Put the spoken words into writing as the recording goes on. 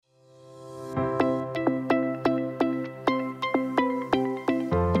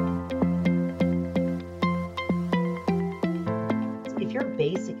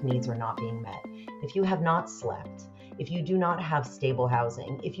basic needs are not being met, if you have not slept, if you do not have stable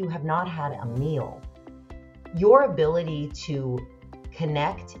housing, if you have not had a meal, your ability to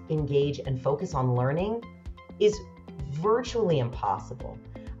connect, engage, and focus on learning is virtually impossible.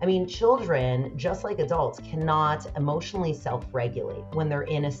 I mean, children, just like adults, cannot emotionally self-regulate when they're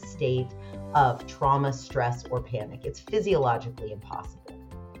in a state of trauma, stress, or panic. It's physiologically impossible.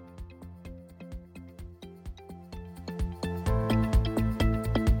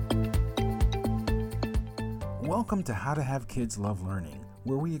 Welcome to How to Have Kids Love Learning,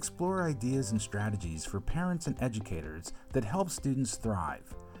 where we explore ideas and strategies for parents and educators that help students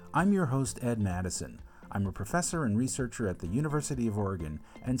thrive. I'm your host, Ed Madison. I'm a professor and researcher at the University of Oregon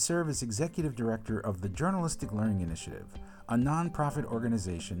and serve as Executive Director of the Journalistic Learning Initiative, a nonprofit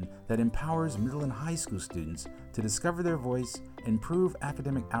organization that empowers middle and high school students to discover their voice, improve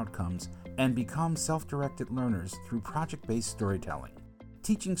academic outcomes, and become self-directed learners through project-based storytelling.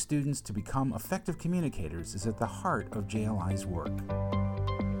 Teaching students to become effective communicators is at the heart of JLI's work.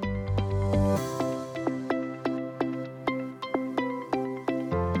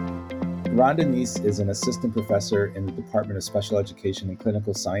 Rhonda Nese is an assistant professor in the Department of Special Education and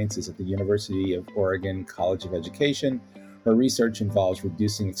Clinical Sciences at the University of Oregon College of Education. Her research involves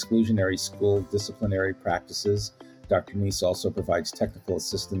reducing exclusionary school disciplinary practices. Dr. Nese also provides technical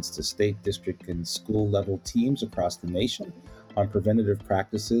assistance to state, district, and school-level teams across the nation on preventative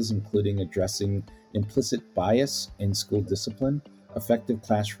practices, including addressing implicit bias in school discipline, effective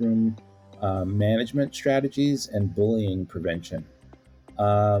classroom management strategies, and bullying prevention.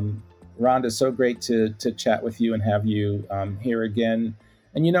 Rhonda, so great to chat with you and have you here again.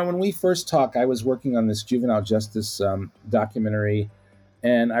 And you know, when we first talked, I was working on this juvenile justice documentary,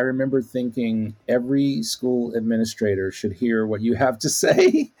 and I remember thinking every school administrator should hear what you have to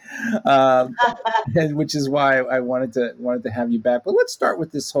say, which is why I wanted to have you back. But let's start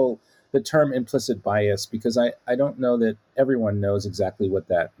with the term implicit bias, because I don't know that everyone knows exactly what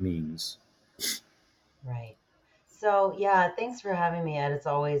that means. Right. So yeah, thanks for having me, Ed. It's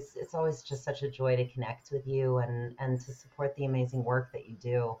always just such a joy to connect with you and to support the amazing work that you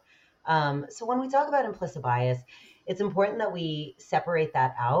do. So when we talk about implicit bias, it's important that we separate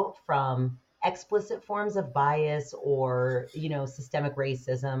that out from explicit forms of bias or, systemic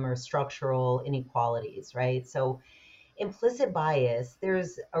racism or structural inequalities, right? So implicit bias,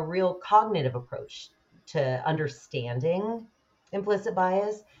 there's a real cognitive approach to understanding implicit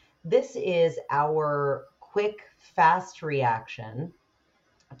bias. This is our quick, fast reaction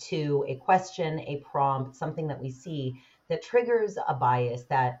to a question, a prompt, something that we see that triggers a bias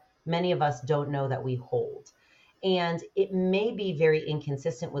that many of us don't know that we hold. And it may be very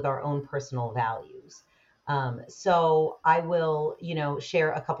inconsistent with our own personal values. So I will,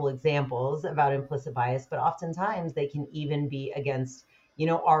 share a couple examples about implicit bias, but oftentimes they can even be against,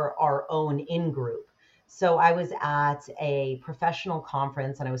 our own in-group. So I was at a professional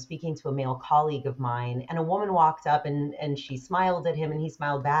conference and I was speaking to a male colleague of mine, and a woman walked up and she smiled at him and he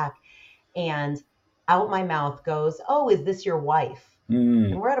smiled back. And out my mouth goes, "Oh, is this your wife?"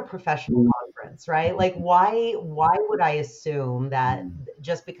 And we're at a professional conference, right? Like, why would I assume that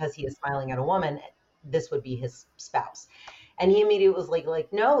just because he is smiling at a woman, this would be his spouse? And he immediately was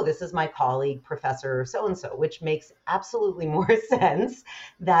like, "No, this is my colleague, Professor so-and-so," which makes absolutely more sense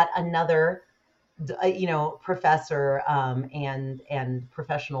that another professor and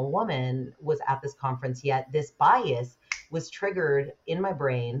professional woman was at this conference, yet this bias was triggered in my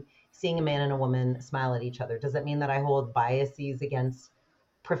brain seeing a man and a woman smile at each other. Does that mean that I hold biases against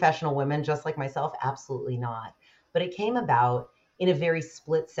professional women just like myself? Absolutely not. But it came about in a very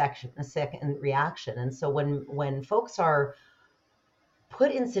second reaction. And so when folks are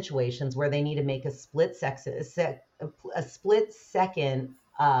put in situations where they need to make a split second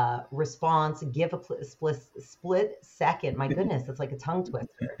response, give a split second, my goodness, it's like a tongue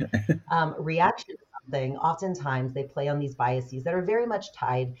twister, reaction to something, oftentimes they play on these biases that are very much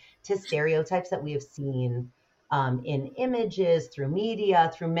tied to stereotypes that we have seen in images, through media,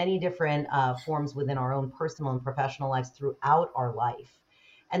 through many different forms within our own personal and professional lives throughout our life.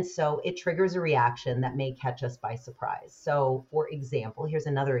 And so it triggers a reaction that may catch us by surprise. So for example, here's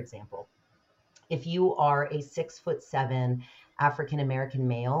another example. If you are a 6'7" African-American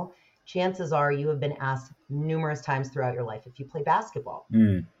male, chances are you have been asked numerous times throughout your life if you play basketball,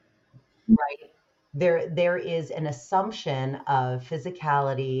 right? There is an assumption of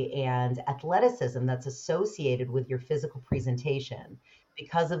physicality and athleticism that's associated with your physical presentation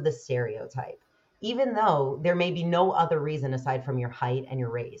because of the stereotype, even though there may be no other reason aside from your height and your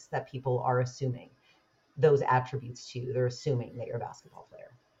race that people are assuming those attributes to you. They're assuming that you're a basketball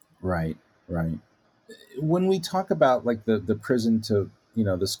player. Right. When we talk about like the prison to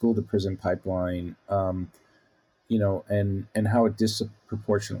the school to prison pipeline, and how it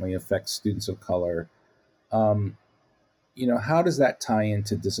disproportionately affects students of color. Um, how does that tie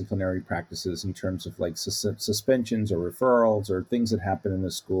into disciplinary practices in terms of like suspensions or referrals or things that happen in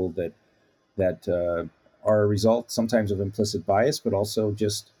the school that are a result sometimes of implicit bias, but also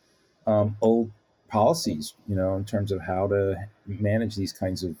just old policies, in terms of how to manage these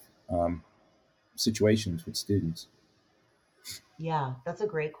kinds of um, situations with students. Yeah, that's a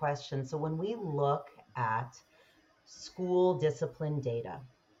great question. So when we look at school discipline data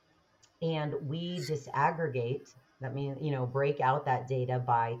and we disaggregate, that means, break out that data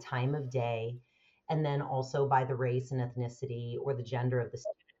by time of day and then also by the race and ethnicity or the gender of the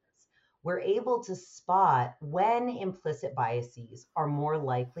students, we're able to spot when implicit biases are more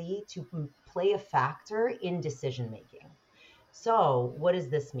likely to play a factor in decision making. So, what does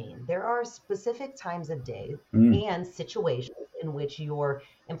this mean? There are specific times of day Mm, and situations in which your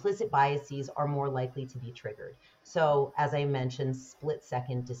implicit biases are more likely to be triggered. So, as I mentioned, split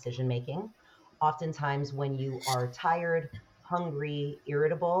second decision making. Oftentimes, when you are tired, hungry,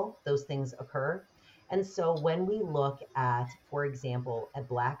 irritable, those things occur. And so, when we look at, for example, a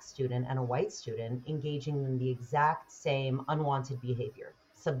Black student and a white student engaging in the exact same unwanted behavior,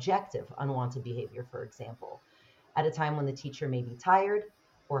 subjective unwanted behavior, for example, at a time when the teacher may be tired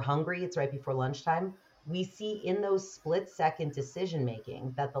or hungry, it's right before lunchtime, we see in those split second decision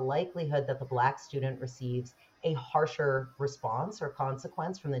making that the likelihood that the Black student receives a harsher response or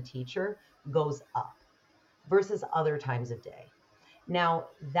consequence from the teacher goes up versus other times of day. Now,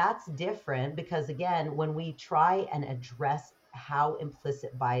 that's different because, again, when we try and address how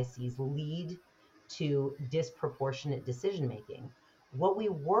implicit biases lead to disproportionate decision making, what we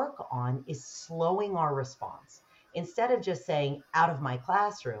work on is slowing our response. Instead of just saying out of my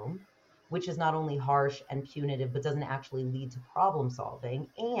classroom, which is not only harsh and punitive, but doesn't actually lead to problem solving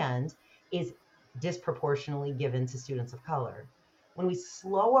and is disproportionately given to students of color. When we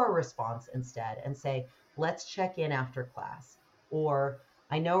slow our response instead and say, let's check in after class, or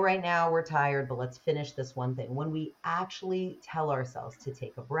I know right now we're tired, but let's finish this one thing. When we actually tell ourselves to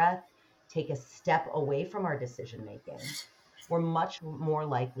take a breath, take a step away from our decision making, we're much more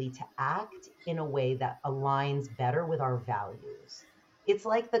likely to act in a way that aligns better with our values. It's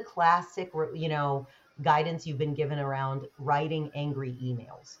like the classic, guidance you've been given around writing angry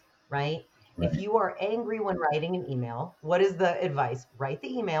emails, right? If right. you are angry when writing an email, what is the advice? Write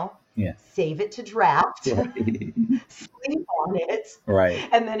the email, Yeah. save it to draft, Right. sleep on it, Right.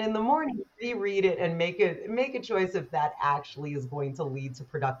 and then in the morning reread it and make a choice if that actually is going to lead to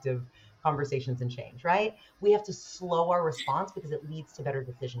productive conversations and change, right? We have to slow our response because it leads to better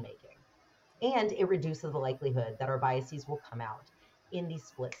decision making and it reduces the likelihood that our biases will come out in these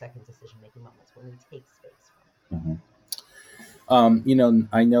split second decision making moments when we take space from it. Mhm.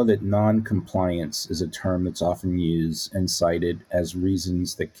 I know that non-compliance is a term that's often used and cited as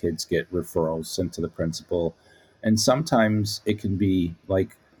reasons that kids get referrals sent to the principal. And sometimes it can be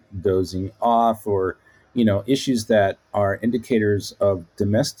like dozing off or, issues that are indicators of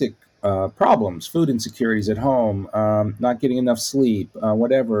domestic problems, food insecurities at home, not getting enough sleep,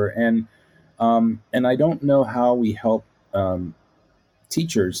 whatever. And I don't know how we help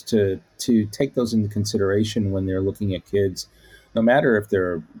teachers to take those into consideration when they're looking at kids, no matter if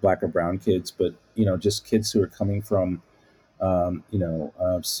they're black or brown kids, but just kids who are coming from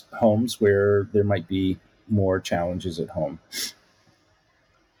homes where there might be more challenges at home.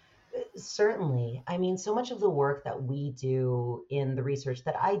 Certainly. I mean, so much of the work that we do in the research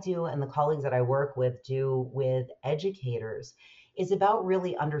that I do and the colleagues that I work with do with educators is about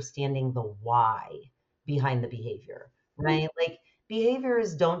really understanding the why behind the behavior, right? Like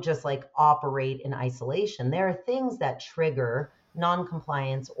behaviors don't just like operate in isolation. There are things that trigger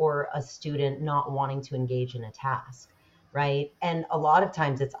non-compliance or a student not wanting to engage in a task, right? And a lot of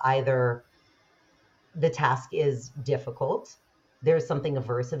times it's either the task is difficult. There's something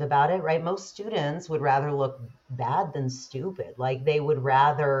aversive about it, right? Most students would rather look bad than stupid. Like they would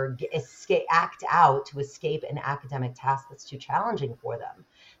rather escape, act out to escape an academic task that's too challenging for them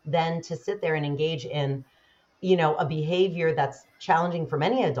than to sit there and engage in, a behavior that's challenging for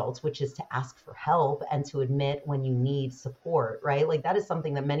many adults, which is to ask for help and to admit when you need support, right? Like that is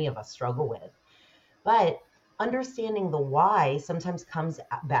something that many of us struggle with. But understanding the why sometimes comes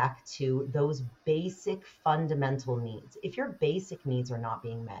back to those basic fundamental needs. If your basic needs are not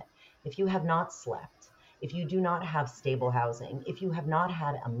being met, if you have not slept, if you do not have stable housing, if you have not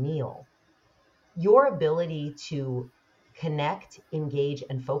had a meal, your ability to connect, engage,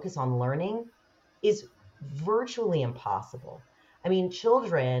 and focus on learning is virtually impossible. I mean,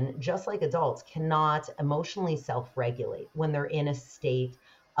 children, just like adults, cannot emotionally self regulate when they're in a state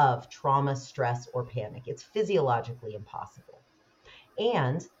of trauma, stress, or panic. It's physiologically impossible.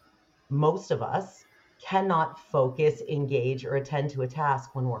 And most of us cannot focus, engage, or attend to a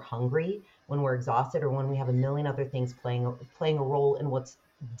task when we're hungry, when we're exhausted, or when we have a million other things playing a role in what's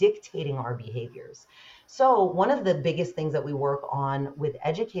dictating our behaviors. So, one of the biggest things that we work on with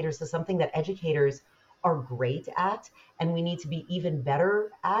educators is something that educators are great at, and we need to be even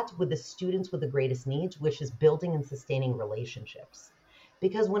better at with the students with the greatest needs, which is building and sustaining relationships.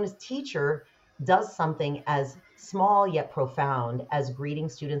 Because when a teacher does something as small yet profound as greeting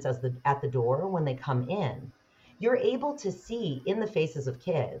students at the door when they come in, you're able to see in the faces of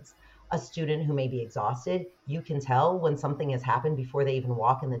kids a student who may be exhausted. You can tell when something has happened before they even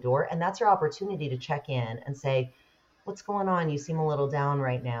walk in the door. And that's your opportunity to check in and say, what's going on? You seem a little down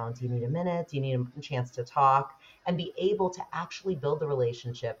right now. Do you need a minute? Do you need a chance to talk? And be able to actually build the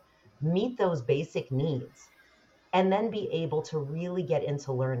relationship, meet those basic needs, and then be able to really get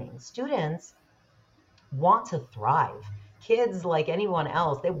into learning. Students want to thrive. Kids, like anyone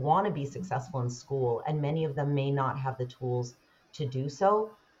else, they want to be successful in school, and many of them may not have the tools to do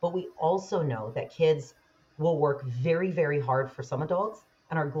so. But we also know that kids will work very, very hard for some adults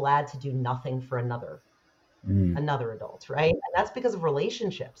and are glad to do nothing for Mm. another adult, right? And that's because of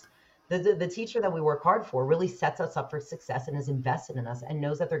relationships. The teacher that we work hard for really sets us up for success and is invested in us and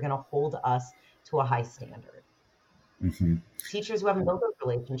knows that they're going to hold us to a high standard. Hmm. Teachers who haven't built those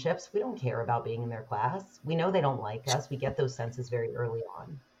relationships, we don't care about being in their class. We know they don't like us. We get those senses very early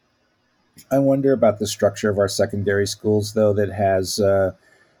on. I wonder about the structure of our secondary schools, though, that has, a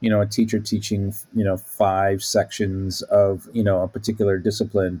teacher teaching, 5 sections of, a particular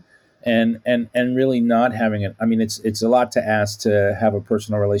discipline, and really not having it. I mean, it's a lot to ask to have a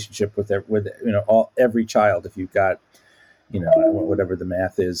personal relationship with every child if you've got, whatever the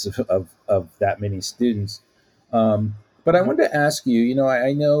math is of that many students. But I wanted to ask you,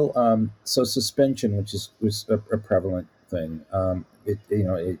 I know, so suspension, which was a prevalent thing.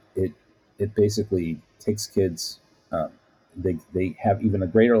 It basically takes kids. They have even a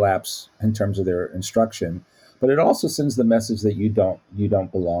greater lapse in terms of their instruction, but it also sends the message that you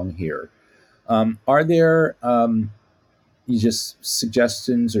don't belong here. Are there you just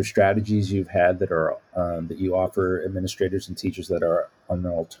suggestions or strategies you've had that you offer administrators and teachers that are an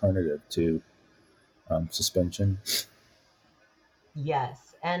alternative to suspension?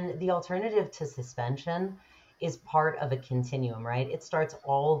 Yes. And the alternative to suspension is part of a continuum, right? It starts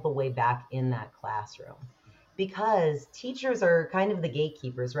all the way back in that classroom because teachers are kind of the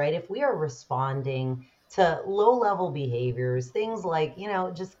gatekeepers, right? If we are responding to low level behaviors, things like,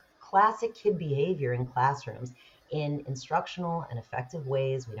 just classic kid behavior in classrooms in instructional and effective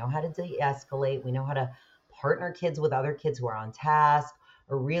ways, we know how to de escalate, we know how to partner kids with other kids who are on task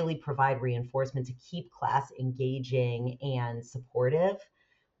or really provide reinforcement to keep class engaging and supportive,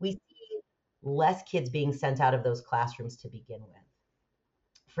 we see less kids being sent out of those classrooms to begin with.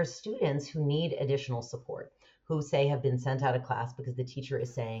 For students who need additional support, who say have been sent out of class because the teacher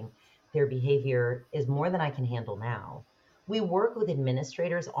is saying their behavior is more than I can handle now, we work with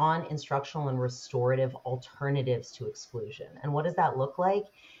administrators on instructional and restorative alternatives to exclusion. And what does that look like?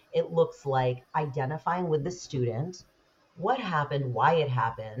 It looks like identifying with the student what happened, why it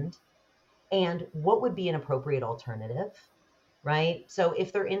happened, and what would be an appropriate alternative, right? So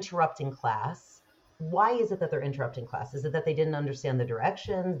if they're interrupting class, why is it that they're interrupting class? Is it that they didn't understand the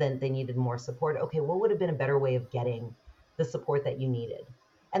directions, then they needed more support? Okay, what would have been a better way of getting the support that you needed?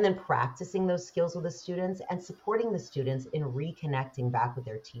 And then practicing those skills with the students and supporting the students in reconnecting back with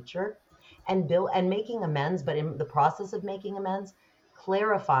their teacher and making amends, but in the process of making amends,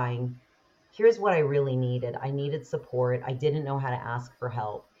 clarifying, here's what I really needed. I needed support. I didn't know how to ask for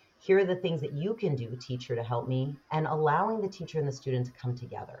help. Here are the things that you can do, teacher, to help me, and allowing the teacher and the student to come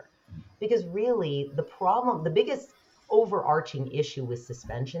together. Because really, the biggest overarching issue with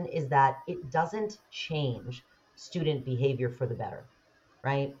suspension is that it doesn't change student behavior for the better,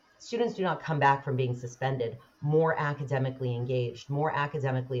 right? Students do not come back from being suspended more academically engaged, more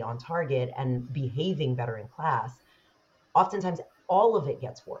academically on target, and behaving better in class. Oftentimes, all of it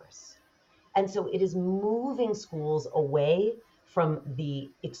gets worse. And so it is moving schools away from the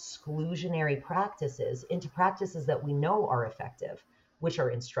exclusionary practices into practices that we know are effective, which are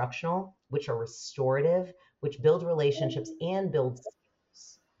instructional, which are restorative, which build relationships and build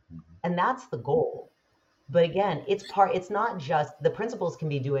skills. And that's the goal. But again, it's not just the principals can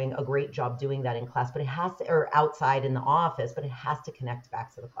be doing a great job doing that in class, but it has to, or outside in the office, but it has to connect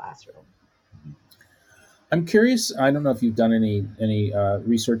back to the classroom. I'm curious. I don't know if you've done any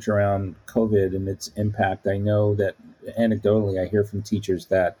research around COVID and its impact. I know that anecdotally, I hear from teachers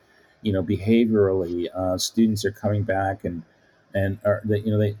that, behaviorally, students are coming back and are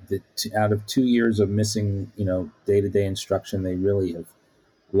they, out of 2 years of missing, day to day instruction, they really have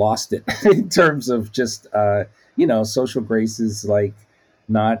lost it in terms of just social graces, like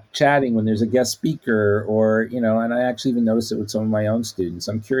not chatting when there's a guest speaker, or and I actually even noticed it with some of my own students.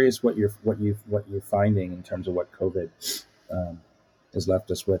 I'm curious what you're finding in terms of what COVID um, has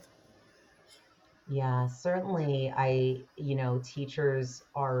left us with. Yeah, certainly. Teachers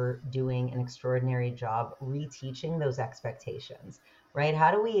are doing an extraordinary job reteaching those expectations, right?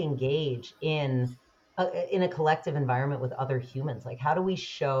 How do we engage in a collective environment with other humans? Like, how do we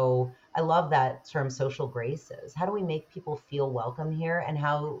show, I love that term, social graces. How do we make people feel welcome here? And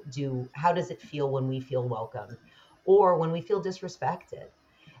how does it feel when we feel welcomed or when we feel disrespected?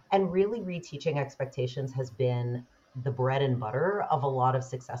 And really reteaching expectations has been the bread and butter of a lot of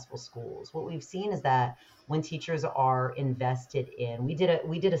successful schools. What we've seen is that when teachers are invested in, we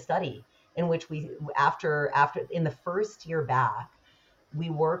did a study in which we after in the first year back, we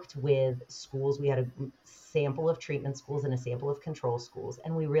worked with schools. We had a sample of treatment schools and a sample of control schools,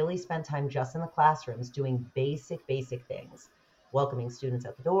 and we really spent time just in the classrooms doing basic things, welcoming students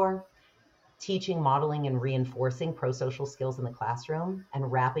at the door, teaching, modeling, and reinforcing pro-social skills in the classroom,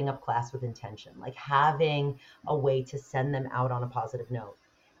 and wrapping up class with intention, like having a way to send them out on a positive note.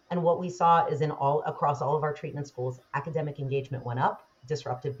 And what we saw is across all of our treatment schools, academic engagement went up,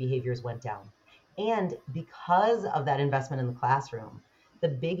 disruptive behaviors went down. And because of that investment in the classroom, the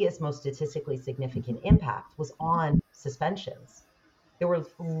biggest, most statistically significant impact was on suspensions. There were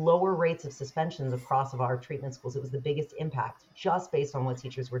lower rates of suspensions across of our treatment schools. It was the biggest impact just based on what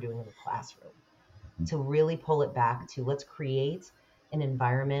teachers were doing in the classroom, to really pull it back to, let's create an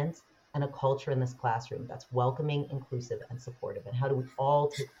environment and a culture in this classroom that's welcoming, inclusive, and supportive. And how do we all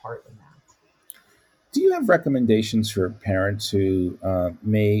take part in that? Do you have recommendations for parents who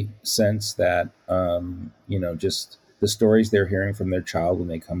may sense that just the stories they're hearing from their child when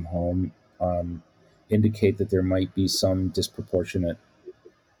they come home indicate that there might be some disproportionate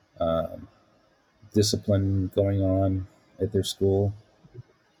um discipline going on at their school?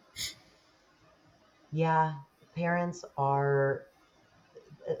 Yeah, parents are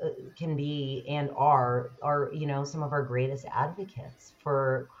can be and are some of our greatest advocates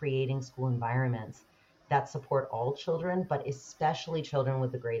for creating school environments that support all children, but especially children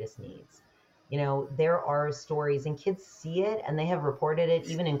with the greatest needs. There are stories, and kids see it, and they have reported it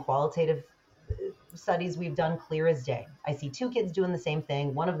even in qualitative studies we've done, clear as day. I see two kids doing the same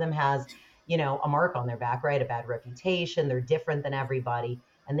thing. One of them has, a mark on their back, right? A bad reputation. They're different than everybody,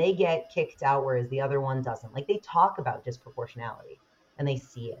 and they get kicked out, whereas the other one doesn't. Like, they talk about disproportionality and they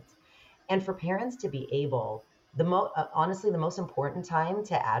see it. And for parents to be able, honestly, the most important time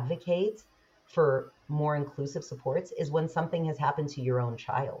to advocate for more inclusive supports is when something has happened to your own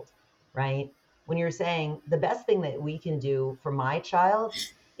child, right? When you're saying the best thing that we can do for my child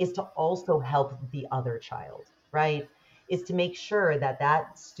is to also help the other child, right? Is to make sure that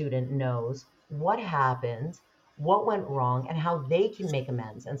that student knows what happened, what went wrong, and how they can make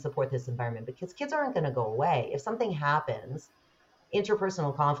amends and support this environment, because kids aren't going to go away. If something happens,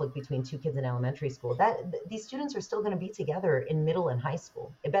 interpersonal conflict between two kids in elementary school, that these students are still going to be together in middle and high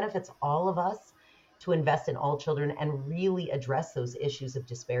school. It benefits all of us to invest in all children and really address those issues of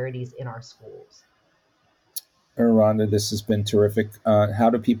disparities in our schools. Rhonda, this has been terrific. How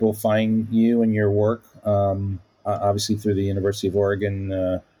do people find you and your work? Obviously through the University of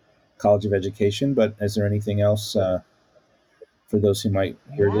Oregon College of Education, but is there anything else for those who might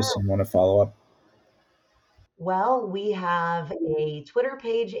hear Yeah. this and want to follow up? Well, we have a Twitter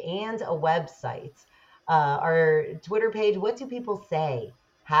page and a website. Our Twitter page, what do people say?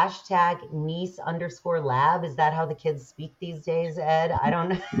 Hashtag Nese_lab. Is that how the kids speak these days, Ed? I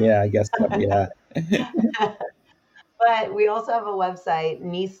don't Yeah, I guess so. know. Yeah. But we also have a website,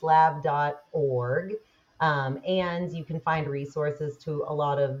 nicelab.org. And you can find resources to a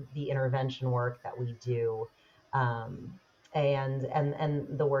lot of the intervention work that we do, um,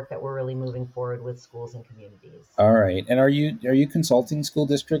 and the work that we're really moving forward with schools and communities. All right. And are you consulting school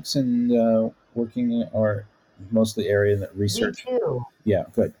districts and working, or mostly area that We research? do. Yeah,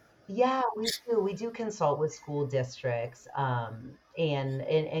 good. Yeah, we do. We do consult with school districts, and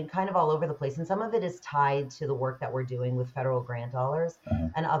kind of all over the place. And some of it is tied to the work that we're doing with federal grant dollars, Uh-huh.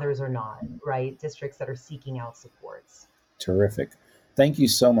 and others are not, right? Districts that are seeking out supports. Terrific. Thank you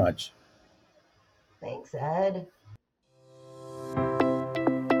so much. Thanks, Ed.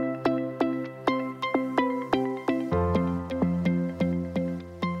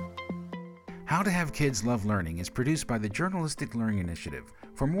 How How to Have Kids Love Learning is produced by the Journalistic Learning Initiative.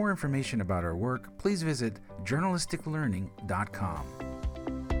 For more information about our work, please visit journalisticlearning.com.